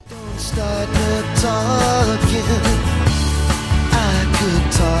Started talking, I could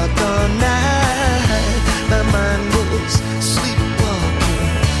talk all night. My mind was sleepwalking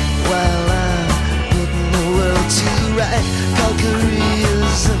while I'm putting the world to right. Call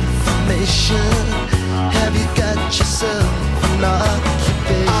careers information. Have you got yourself an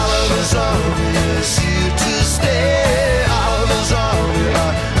occupation? All of us always here to stay. All of us always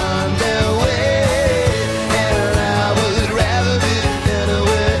are on their way. And I would rather be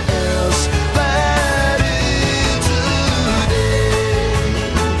anywhere else but here today.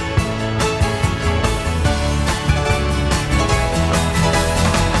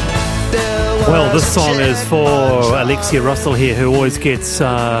 Well, this song is for Alexia Russell here, who always gets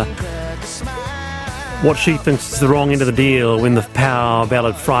what she thinks is the wrong end of the deal when the Power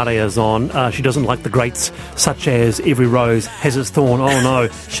Ballad Friday is on. She doesn't like the greats such as Every Rose Has Its Thorn. Oh no,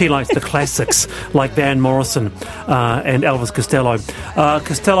 she likes the classics like Van Morrison and Elvis Costello.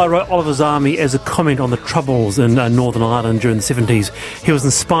 Costello wrote Oliver's Army as a comment on the Troubles in Northern Ireland during the 70s. He was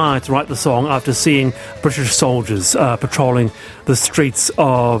inspired to write the song after seeing British soldiers patrolling the streets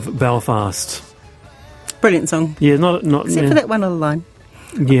of Belfast. Brilliant song. Yeah, not except for that one other line.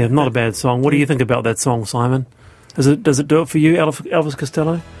 Yeah, not a bad song. What do you think about that song, Simon? Does it do it for you, Elvis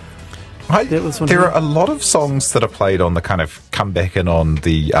Costello? There are a lot of songs that are played on the kind of comeback and on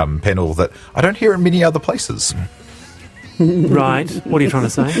the panel that I don't hear in many other places. Right. What are you trying to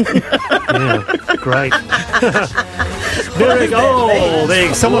say? Yeah, great. There we go.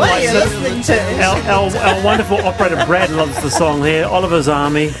 There, someone likes it. Our wonderful operator Brad loves the song here, Oliver's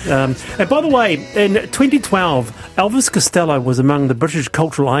Army. And by the way, in 2012, Elvis Costello was among the British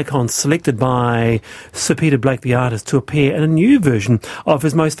cultural icons selected by Sir Peter Blake, the artist, to appear in a new version of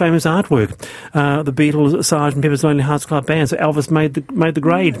his most famous artwork, the Beatles' Sgt. Pepper's Lonely Hearts Club Band. So Elvis made the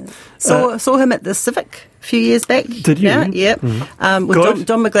grade. Saw him at the Civic a few years back. Did you? Yeah, yep. Mm-hmm. With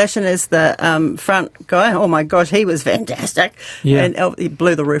Don McGlashan as the front guy. Oh my gosh, he was fantastic. Yeah. And he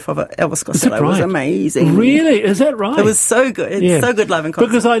blew the roof of it. Elvis Costello was amazing. Really? Is that right? It was so good. It's so good live in concert.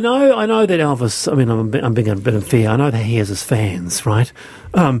 Because I know that Elvis, I mean, I'm being a bit unfair. I know that he has his fans, right?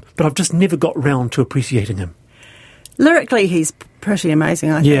 But I've just never got round to appreciating him. Lyrically, he's pretty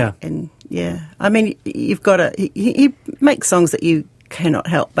amazing, I think. Yeah. And I mean, you've got to. He makes songs that you cannot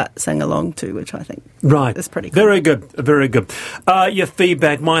help but sing along to, which I think is pretty cool. Very good, very good. Your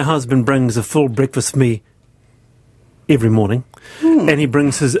feedback, my husband brings a full breakfast for me every morning, and he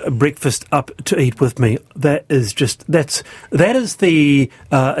brings his breakfast up to eat with me. That is the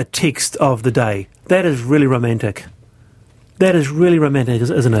text of the day. That is really romantic. That is really romantic,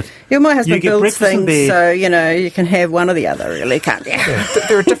 isn't it? Yeah, my husband builds things, so, you can have one or the other, really, can't you? Yeah,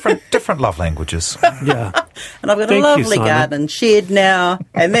 there are different love languages. Yeah. And I've got a lovely garden shed now,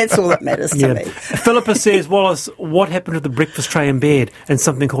 and that's all that matters to me. Philippa says, Wallace, what happened to the breakfast tray in bed and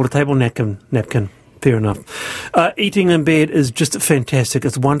something called a table napkin? Fair enough. Eating in bed is just fantastic.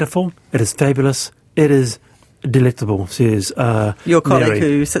 It's wonderful. It is fabulous. It is delectable, says your colleague Mary,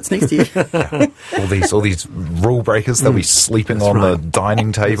 who sits next to you. all these rule breakers. They'll be sleeping on the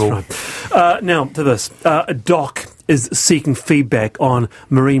dining table. Right. Now to this. Doc is seeking feedback on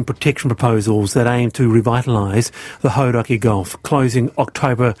marine protection proposals that aim to revitalise the Hauraki Gulf, closing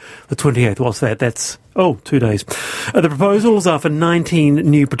October the 28th. What's that? That's 2 days. The proposals are for 19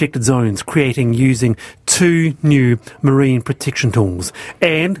 new protected zones, using 2 new marine protection tools,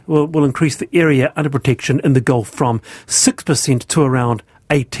 and will increase the area under protection in the Gulf from 6% to around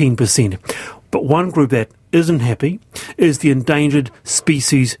 18%. But one group that isn't happy is the Endangered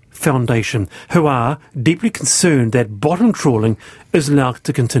Species Foundation, who are deeply concerned that bottom trawling is allowed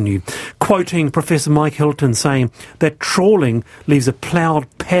to continue. Quoting Professor Mike Hilton saying that trawling leaves a ploughed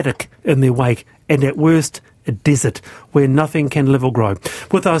paddock in their wake, and at worst, a desert where nothing can live or grow.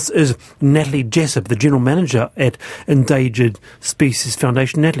 With us is Natalie Jessup, the General Manager at Endangered Species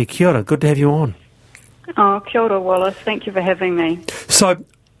Foundation. Natalie, kia ora, good to have you on. Oh, kia ora, Wallace. Thank you for having me. So,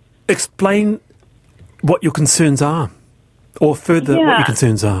 explain what your concerns are, or further what your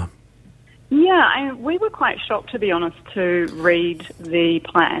concerns are. Yeah, we were quite shocked, to be honest, to read the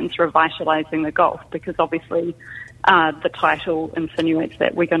plans revitalising the Gulf, because obviously the title insinuates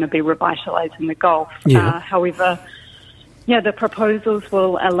that we're going to be revitalising the Gulf. However, the proposals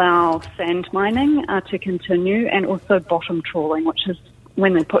will allow sand mining to continue, and also bottom trawling, which is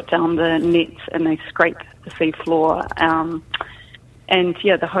when they put down the nets and they scrape the sea floor.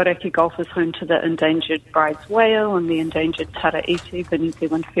 The Hauraki Gulf is home to the endangered Bride's whale and the endangered Tara Iti, the New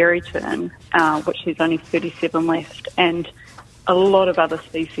Zealand fairy tern, which there's only 37 left. And a lot of other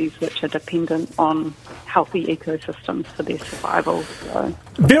species which are dependent on healthy ecosystems for their survival. So.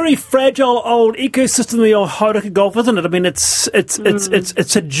 Very fragile old ecosystem, the old Hauraki Gulf, isn't it? I mean,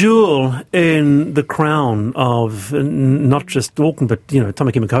 it's a jewel in the crown of not just Auckland, but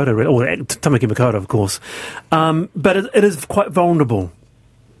Tamaki Makaurau, or Tamaki Makaurau, of course. But it is quite vulnerable.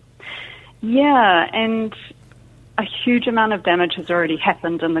 Yeah, and a huge amount of damage has already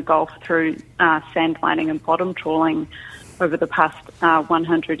happened in the Gulf through sand mining and bottom trawling over the past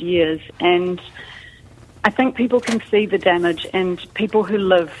 100 years. And I think people can see the damage, and people who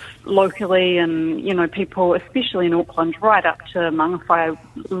live locally and, people, especially in Auckland, right up to Mangawhai,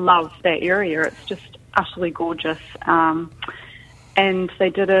 love that area. It's just utterly gorgeous. And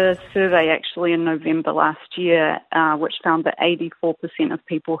they did a survey actually in November last year, which found that 84% of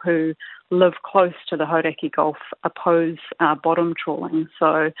people who live close to the Hauraki Gulf oppose bottom trawling.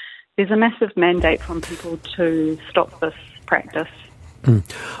 So there's a massive mandate from people to stop this practice.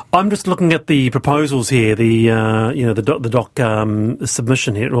 I'm just looking at the proposals here, the doc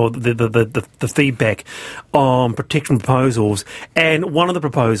submission here, or the feedback on protection proposals, and one of the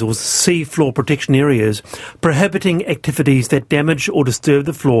proposals, seafloor protection areas, prohibiting activities that damage or disturb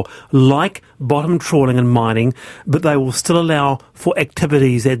the floor, like bottom trawling and mining, but they will still allow for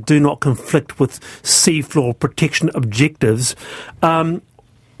activities that do not conflict with seafloor protection objectives.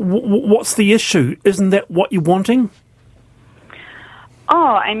 What's the issue? Isn't that what you're wanting?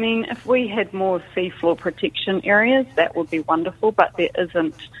 Oh, I mean, if we had more seafloor protection areas, that would be wonderful, but there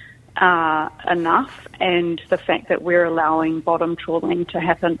isn't enough, and the fact that we're allowing bottom trawling to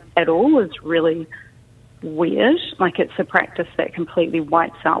happen at all is really weird. Like, it's a practice that completely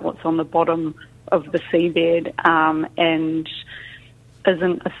wipes out what's on the bottom of the seabed and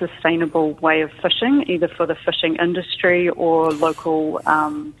isn't a sustainable way of fishing, either for the fishing industry or local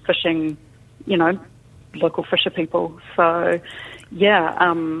fishing, local fisher people. So, yeah,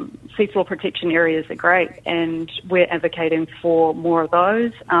 seafloor protection areas are great, and we're advocating for more of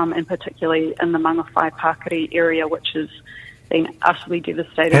those, and particularly in the Mangawhai Pakari area, which has been utterly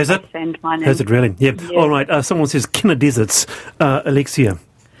devastated by sand mining. Has it really? Yeah. All right. Someone says Kina Deserts, Alexia.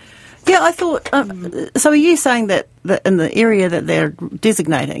 Yeah, I thought, so are you saying that in the area that they're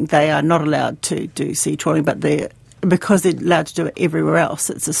designating, they are not allowed to do sea trawling, but because they're allowed to do it everywhere else,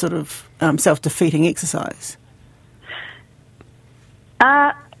 it's a sort of self-defeating exercise?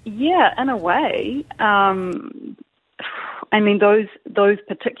 Yeah, in a way. I mean, those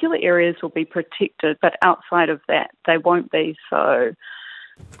particular areas will be protected, but outside of that, they won't be. So,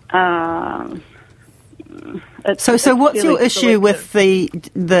 so what's your issue with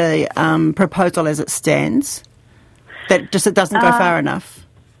the proposal as it stands? That just it doesn't go far enough.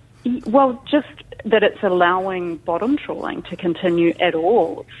 Well, just that it's allowing bottom trawling to continue at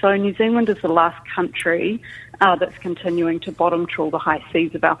all. So New Zealand is the last country that's continuing to bottom trawl the high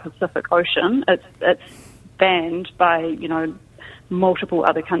seas of our Pacific Ocean. It's banned by, multiple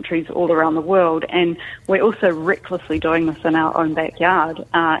other countries all around the world, and we're also recklessly doing this in our own backyard.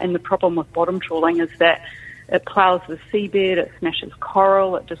 And the problem with bottom trawling is that it ploughs the seabed, it smashes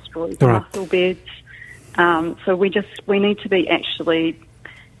coral, it destroys mussel beds. So we need to be actually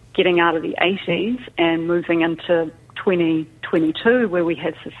getting out of the 80s and moving into 2022, where we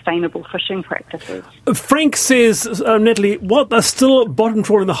have sustainable fishing practices. Frank says, Natalie, what, they're still bottom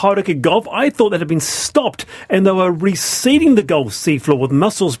trawling the Hauraki Gulf? I thought that had been stopped and they were reseeding the Gulf seafloor with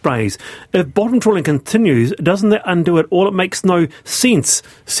mussel sprays. If bottom trawling continues, doesn't that undo it all? It makes no sense,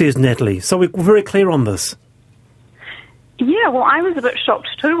 says Natalie. So we're very clear on this. Yeah, well, I was a bit shocked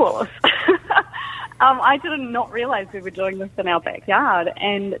too, Wallace. I did not realise we were doing this in our backyard,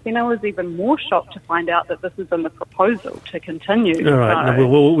 and then I was even more shocked to find out that this is in the proposal to continue. All right,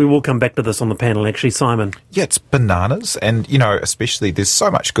 we will come back to this on the panel, actually, Simon. Yeah, it's bananas, and, especially there's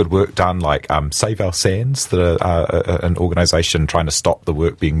so much good work done, like Save Our Sands, that are an organisation trying to stop the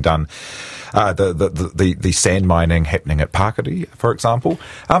work being done, the sand mining happening at Pakari, for example.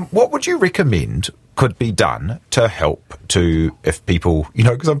 What would you recommend could be done to help to, if people,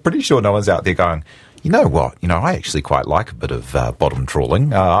 because I'm pretty sure no one's out there going, you know what, I actually quite like a bit of bottom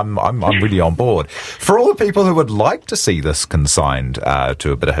trawling. I'm really on board. For all the people who would like to see this consigned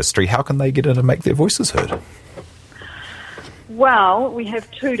to a bit of history, how can they get in and make their voices heard? Well, we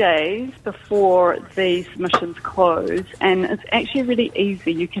have 2 days before the submissions close, and it's actually really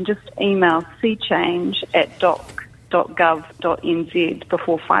easy. You can just email seachange@doc.gov.nz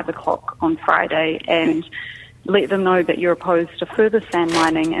before 5 o'clock on Friday and let them know that you're opposed to further sand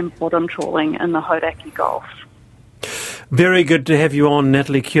mining and bottom trawling in the Hauraki Gulf. Very good to have you on,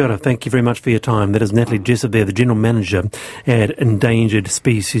 Natalie. Kia ora. Thank you very much for your time. That is Natalie Jessup there, the General Manager at Endangered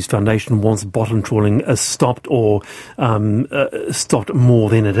Species Foundation, wants bottom trawling stopped or stopped more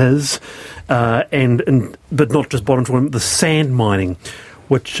than it is. But not just bottom trawling, the sand mining,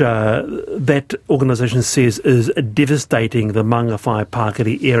 which that organisation says is devastating the Mangawhai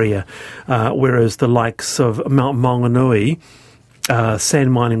Pakiri area, whereas the likes of Mount Maunganui,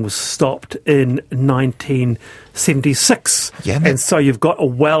 sand mining was stopped in 1976. Yeah, and so you've got a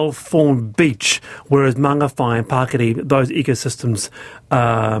well-formed beach, whereas Mangawhai and Pakiri, those ecosystems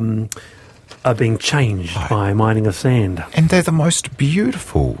are being changed by mining of sand. And they're the most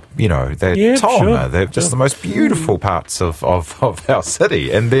beautiful, they're taonga. They're just the most beautiful parts of our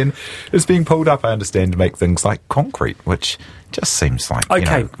city. And then it's being pulled up, I understand, to make things like concrete, which just seems like, now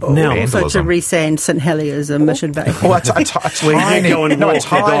vandalism. also to resand St Heliers and Mission Bay. Well, a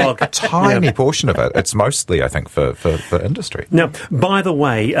tiny portion of it. It's mostly, I think, for industry. Now, by the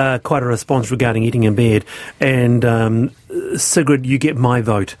way, quite a response regarding eating in bed. And Sigrid, you get my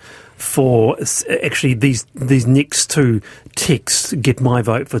vote for actually these next two texts. Get my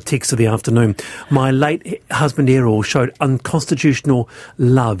vote for text of the afternoon. My late husband Errol showed unconstitutional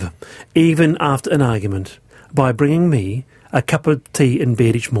love, even after an argument, by bringing me a cup of tea in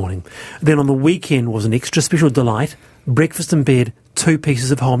bed each morning. Then on the weekend was an extra special delight. Breakfast in bed, 2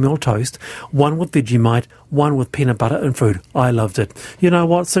 pieces of wholemeal toast, one with Vegemite, one with peanut butter and fruit. I loved it. You know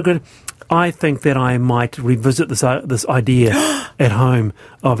what, Sigrid? I think that I might revisit this idea at home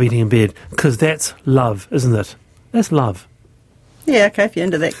of eating in bed, because that's love, isn't it? That's love. Yeah, okay, if you're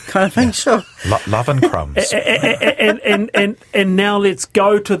into that kind of thing, sure. Love and crumbs. and now let's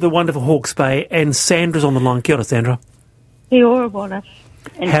go to the wonderful Hawke's Bay, and Sandra's on the line. Kia ora, Sandra. Kia ora, Wallace.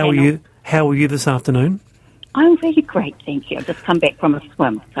 How are you? How are you this afternoon? I'm really great, thank you. I've just come back from a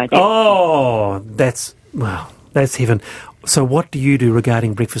swim. So that's heaven. So what do you do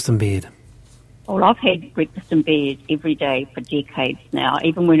regarding breakfast in bed? Well, I've had breakfast in bed every day for decades now,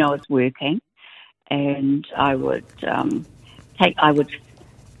 even when I was working. And I would take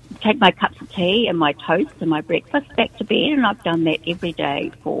my cups of tea and my toast and my breakfast back to bed, and I've done that every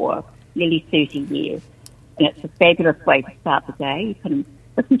day for nearly 30 years. And it's a fabulous way to start the day. You can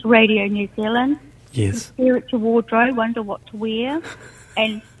listen to Radio New Zealand, yes, stare at your wardrobe, wonder what to wear,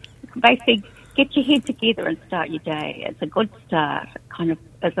 and basically get your head together and start your day. It's a good start. It kind of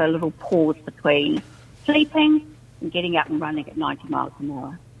is a little pause between sleeping and getting up and running at 90 miles an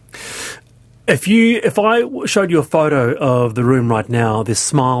hour. If I showed you a photo of the room right now, there's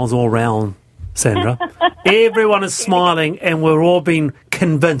smiles all around, Sandra. Everyone is smiling, and we're all being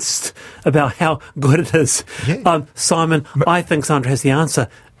convinced about how good it is. Yeah. Simon, I think Sandra has the answer.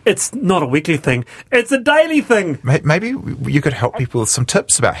 It's not a weekly thing. It's a daily thing. Maybe you could help people with some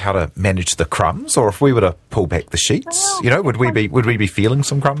tips about how to manage the crumbs, or if we were to pull back the sheets, would we be feeling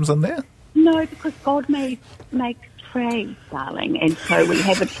some crumbs in there? No, because God makes trays, darling, and so we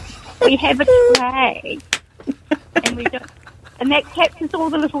have a tray, and that captures all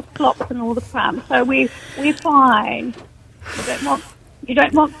the little slops and all the crumbs. So we're fine. You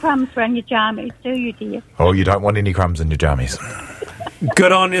don't want crumbs around your jammies, do you, dear? Oh, you don't want any crumbs in your jammies.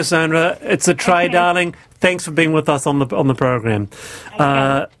 Good on you, Sandra. It's a tray, darling. Thanks for being with us on the program.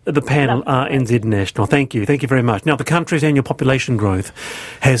 The panel, NZ National. Thank you very much. Now, the country's annual population growth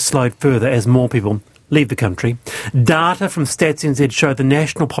has slowed further as more people leave the country. Data from Stats NZ show the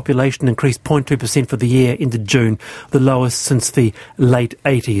national population increased 0.2% for the year into June, the lowest since the late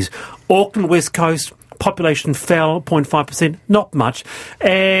 80s. Auckland West Coast population fell 0.5%, not much.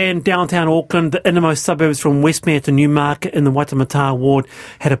 And downtown Auckland, the innermost suburbs from Westmere to Newmarket in the Waitemata ward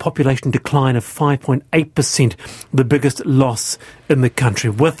had a population decline of 5.8%, the biggest loss in the country.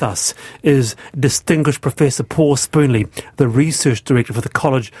 With us is distinguished Professor Paul Spoonley, the Research Director for the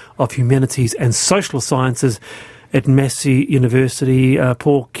College of Humanities and Social Sciences at Massey University.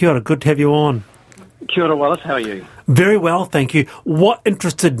 Paul, kia ora, good to have you on. Kia ora, Wallace, how are you? Very well, thank you. What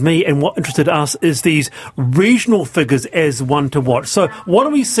interested me and what interested us is these regional figures as one to watch. So what are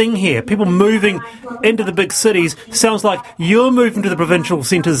we seeing here? People moving into the big cities. Sounds like you're moving to the provincial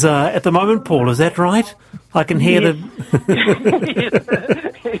centres at the moment, Paul. Is that right? I can hear yes.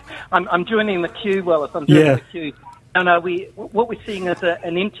 I'm joining the queue, Wallace. I'm joining the queue. No, what we're seeing is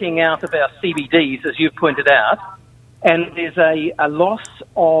an emptying out of our CBDs, as you've pointed out, and there's a loss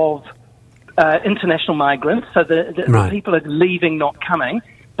of international migrants, so the people are leaving, not coming.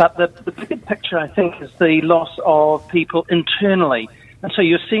 But the bigger picture, I think, is the loss of people internally. And so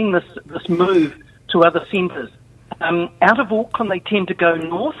you're seeing this move to other centres. Out of Auckland, they tend to go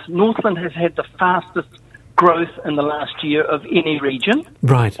north. Northland has had the fastest growth in the last year of any region.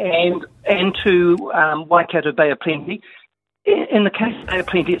 Right. And to Waikato Bay of Plenty. In the case of Bay of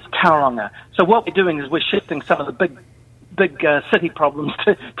Plenty, it's Tauranga. So what we're doing is we're shifting some of the big city problems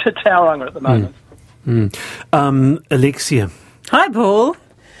to Tauranga at the moment. Alexia. Hi, Paul.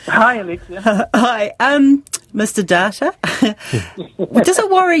 Hi, Alexia. Hi, Mr. Data. Does it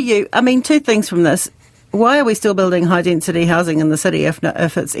worry you? I mean, two things from this. Why are we still building high-density housing in the city if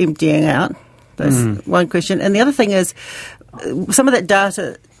it's emptying out? That's one question. And the other thing is, some of that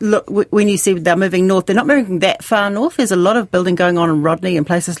data, look, when you see they're moving north, they're not moving that far north. There's a lot of building going on in Rodney and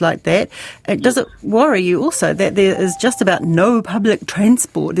places like that. Does it worry you also that there is just about no public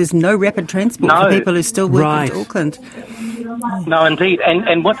transport? There's no rapid transport for people who still work in Auckland. No, indeed.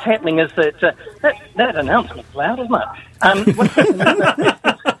 And what's happening is that announcement's loud, isn't it? What's happening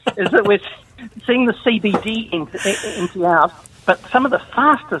is that we're seeing the CBD empty out, but some of the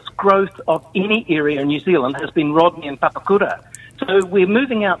fastest growth of any area in New Zealand has been Rodney and Papakura. So we're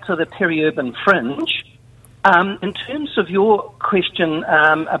moving out to the peri-urban fringe. In terms of your question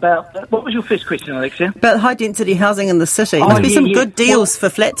about... What was your first question, Alexia? About high-density housing in the city. There must be some good deals for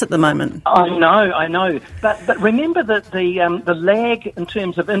flats at the moment. I know. But remember that the lag in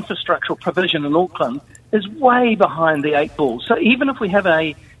terms of infrastructural provision in Auckland is way behind the 8 ball. So even if we have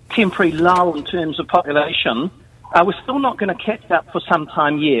a temporary lull in terms of population, we're still not going to catch up for some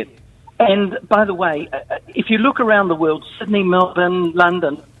time yet. And by the way, if you look around the world, Sydney, Melbourne,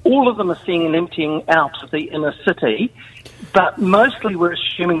 London, all of them are seeing an emptying out of the inner city, but mostly we're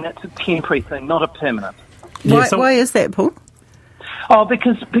assuming that's a temporary thing, not a permanent. Why is that, Paul? Oh,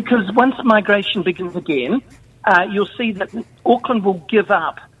 because once migration begins again, you'll see that Auckland will give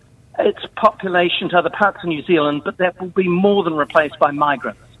up its population to other parts of New Zealand, but that will be more than replaced by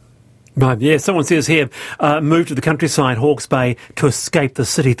migrants. Right, yeah, someone says here, moved to the countryside, Hawke's Bay, to escape the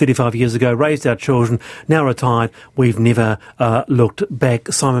city 35 years ago, raised our children, now retired, we've never looked back.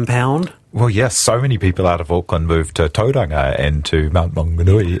 Simon Pound? Well, yes, so many people out of Auckland moved to Tauranga and to Mount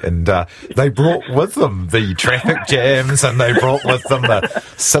Maunganui, and they brought with them the traffic jams, and they brought with them the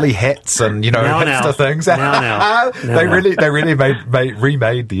silly hats and, hipster things. They really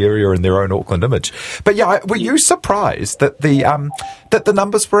remade the area in their own Auckland image. But yeah, were you surprised that the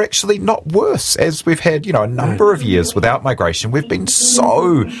numbers were actually not worse, as we've had, a number of years without migration? We've been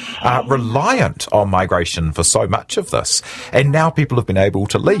so reliant on migration for so much of this, and now people have been able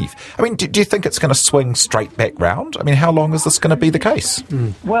to leave. I mean, do you think it's going to swing straight back round? I mean, how long is this going to be the case?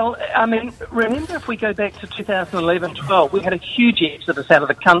 Well, I mean, remember if we go back to 2011-12, we had a huge exodus out of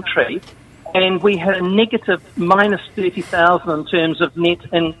the country, and we had a negative minus 30,000 in terms of net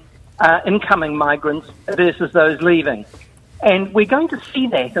incoming migrants versus those leaving. And we're going to see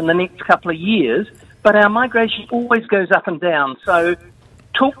that in the next couple of years, but our migration always goes up and down. So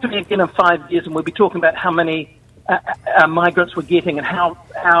talk to me again in 5 years, and we'll be talking about how many migrants we're getting and how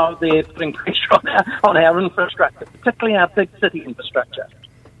they're putting pressure on our infrastructure, particularly our big city infrastructure.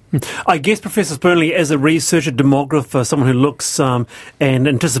 I guess, Professor Spurnley, as a researcher, demographer, someone who looks and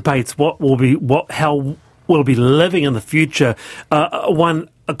anticipates how we'll be living in the future, one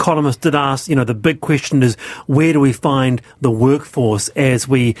economist did ask, the big question is, where do we find the workforce as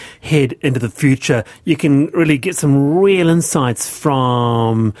we head into the future? You can really get some real insights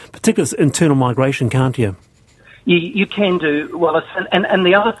from particularly internal migration, can't you? You can do, Wallace. And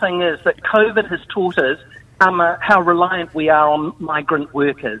the other thing is that COVID has taught us how reliant we are on migrant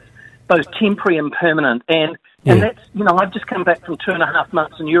workers, both temporary and permanent. And that's, I've just come back from 2.5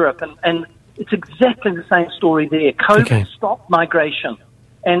 months in Europe, and it's exactly the same story there. COVID stopped migration,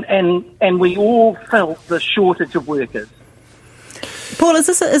 and we all felt the shortage of workers. Paul, is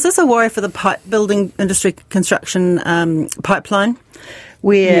this a worry for the building industry construction pipeline?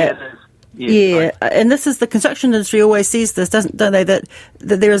 Where and this is the construction industry always says this, don't they? That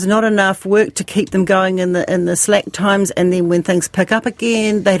there is not enough work to keep them going in the slack times, and then when things pick up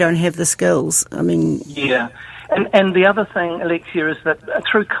again, they don't have the skills. I mean, and the other thing, Alexia, is that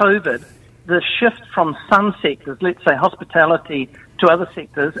through COVID, the shift from some sectors, let's say hospitality, to other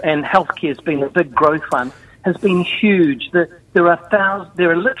sectors, and healthcare has been a big growth one, has been huge. There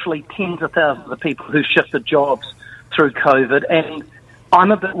are literally tens of thousands of people who shifted jobs through COVID, and I'm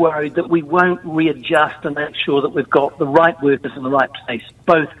a bit worried that we won't readjust and make sure that we've got the right workers in the right place,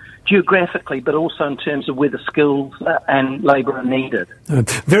 both geographically but also in terms of where the skills and labour are needed.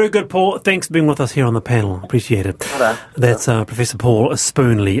 Very good, Paul. Thanks for being with us here on the panel. Appreciate it. That's Professor Paul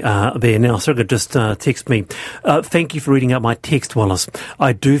Spurnley there. Now, Sarah just texted me. Thank you for reading out my text, Wallace.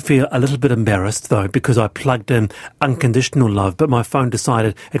 I do feel a little bit embarrassed, though, because I plugged in unconditional love, but my phone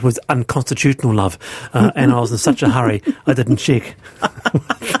decided it was unconstitutional love, and I was in such a hurry I didn't check.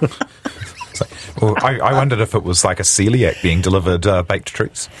 Well, I wondered if it was like a celiac being delivered baked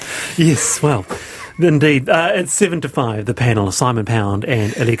treats. Yes, well, Indeed. It's 7 to 5, the panel, Simon Pound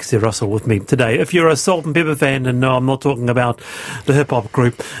and Alexia Russell with me today. If you're a Salt and Pepper fan, and no, I'm not talking about the hip-hop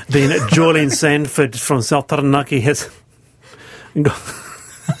group, then Jolene Sanford from South Taranaki has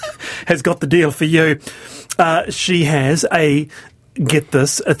got the deal for you. She has get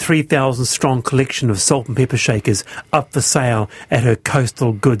this, a 3,000 strong collection of salt and pepper shakers up for sale at her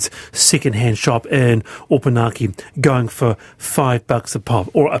Coastal Goods second-hand shop in Opunaki, going for $5 a pop,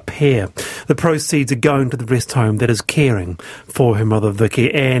 or a pair. The proceeds are going to the rest home that is caring for her mother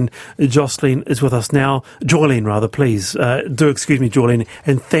Vicky. And Jolene is with us now. Jolene, rather, please. Do excuse me, Jolene,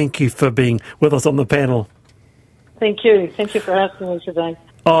 and thank you for being with us on the panel. Thank you. Thank you for asking me today.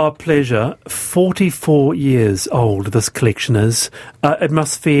 Our pleasure. 44 years old this collection is. It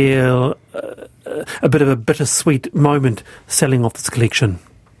must feel a bit of a bittersweet moment selling off this collection.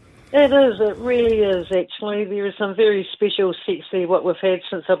 It is. It really is, actually. There are some very special sets there, what we've had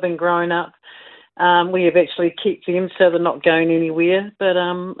since I've been growing up. We have actually kept them, so they're not going anywhere. But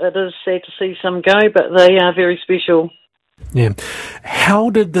it is sad to see some go, but they are very special. Yeah. How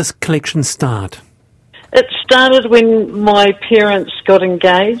did this collection start? It started when my parents got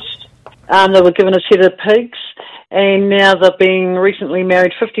engaged. They were given a set of pigs, and now they've been recently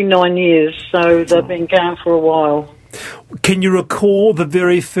married 59 years, so they've been going for a while. Can you recall the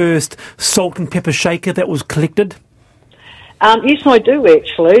very first salt and pepper shaker that was collected? Yes, I do,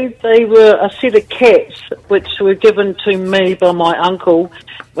 actually. They were a set of cats which were given to me by my uncle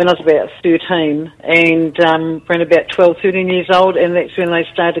when I was about 13 and around about 12, 13 years old, and that's when they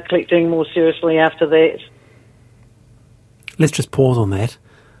started collecting more seriously after that. Let's just pause on that.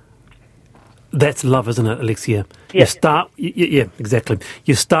 That's love, isn't it, Alexia? Yeah. You start, yeah, exactly.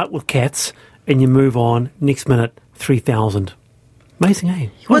 You start with cats and you move on, next minute, 3,000. Amazing, eh?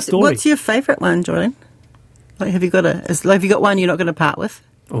 What's your favourite one, Jordan? Like, have you got one you're not going to part with?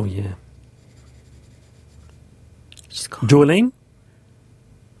 Oh, yeah. Jolene?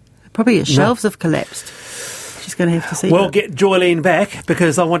 Probably your shelves have collapsed. She's going to have to see. We'll get Jolene back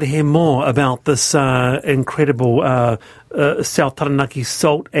because I want to hear more about this incredible South Taranaki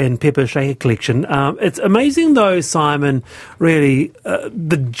salt and pepper shaker collection. It's amazing, though, Simon, really,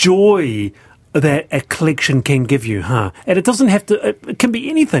 the joy that a collection can give you, huh? And it doesn't have to, it can be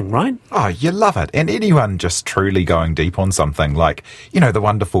anything, right? Oh, you love it. And anyone just truly going deep on something like, the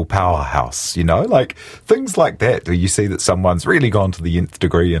wonderful powerhouse, like things like that, where you see that someone's really gone to the nth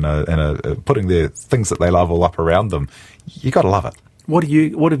degree and putting their things that they love all up around them. You got to love it. What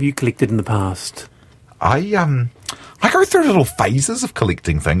have you collected in the past? I go through little phases of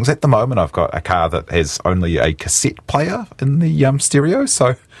collecting things. At the moment, I've got a car that has only a cassette player in the stereo,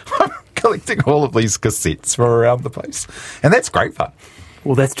 so I'm collecting all of these cassettes from around the place, and that's great fun.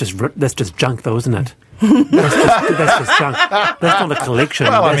 Well, that's just junk, though, isn't it? That's just junk. That's not a collection.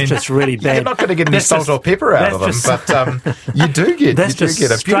 Well, that's just really bad. You're not going to get any salt or pepper out of them, but you do get. That's just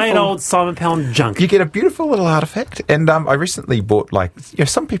get a straight old Simon Pound junk. You get a beautiful little artefact, and I recently bought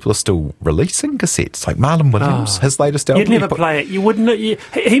some people are still releasing cassettes, like Marlon Williams, his latest album. You'd never play it. You wouldn't.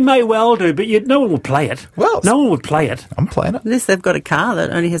 He may well do, but no one would play it. Well, no one would play it. I'm playing it unless they've got a car that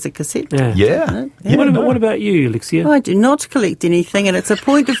only has a cassette. Yeah. What about you, Alexia? I do not collect anything, and it's a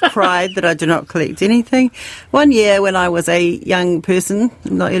point of pride that I do not collect anything. One year when I was a young person,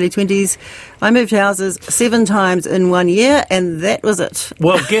 in my early 20s, I moved houses 7 times in 1 year, and that was it.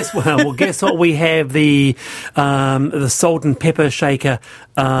 Well, guess what? We have the salt and pepper shaker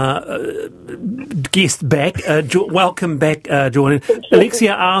guest back. Welcome back, Jordan.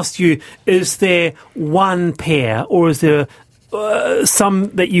 Alexia asked you, is there one pair, or is there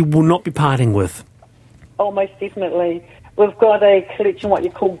some that you will not be parting with? Oh, most definitely. We've got a collection, what you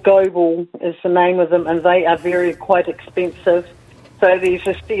call Global is the name of them, and they are quite expensive. So there's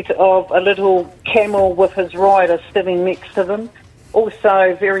a set of a little camel with his rider sitting next to them.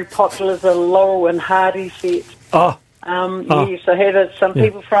 Also very popular is the Laurel and Hardy set. Yes, I had it. Some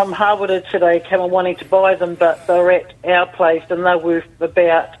people from Harwood today came and wanting to buy them, but they're at our place, and they're worth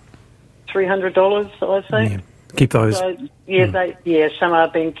about $300, I think. Yeah. Keep those. So, some are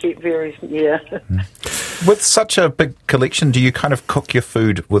being kept very, With such a big collection, do you kind of cook your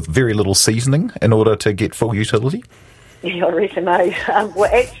food with very little seasoning in order to get full utility? Yeah, I reckon, well,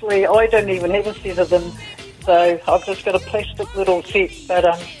 actually, I don't even have a set of them, so I've just got a plastic little set,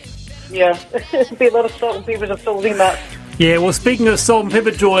 but, it'd be a lot of salt and pepper to fill them up. Yeah, well, speaking of salt and pepper,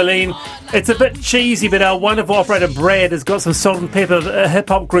 Joylene, it's a bit cheesy, but our wonderful operator Brad has got some salt and pepper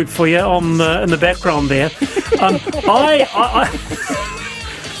hip-hop group for you in the background there.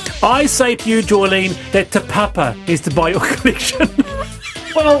 I say to you, Jolene, that Te Papa is to buy your collection.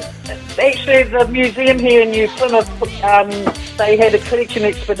 Well, actually, the museum here in New Plymouth, they had a collection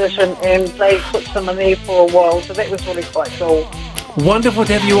expedition and they put some in there for a while, so that was really quite cool. Wonderful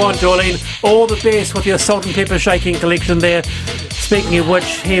to have you on, Dorleen. All the best with your salt and pepper shaking collection there. Speaking of which,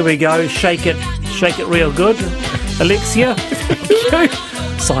 here we go. Shake it real good. Alexia, thank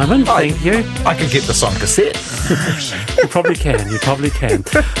you. Simon, thank you. I can get this on cassette. You probably can.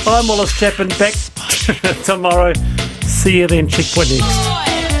 I'm Wallace Chapman, back tomorrow. See you then. Checkpoint next.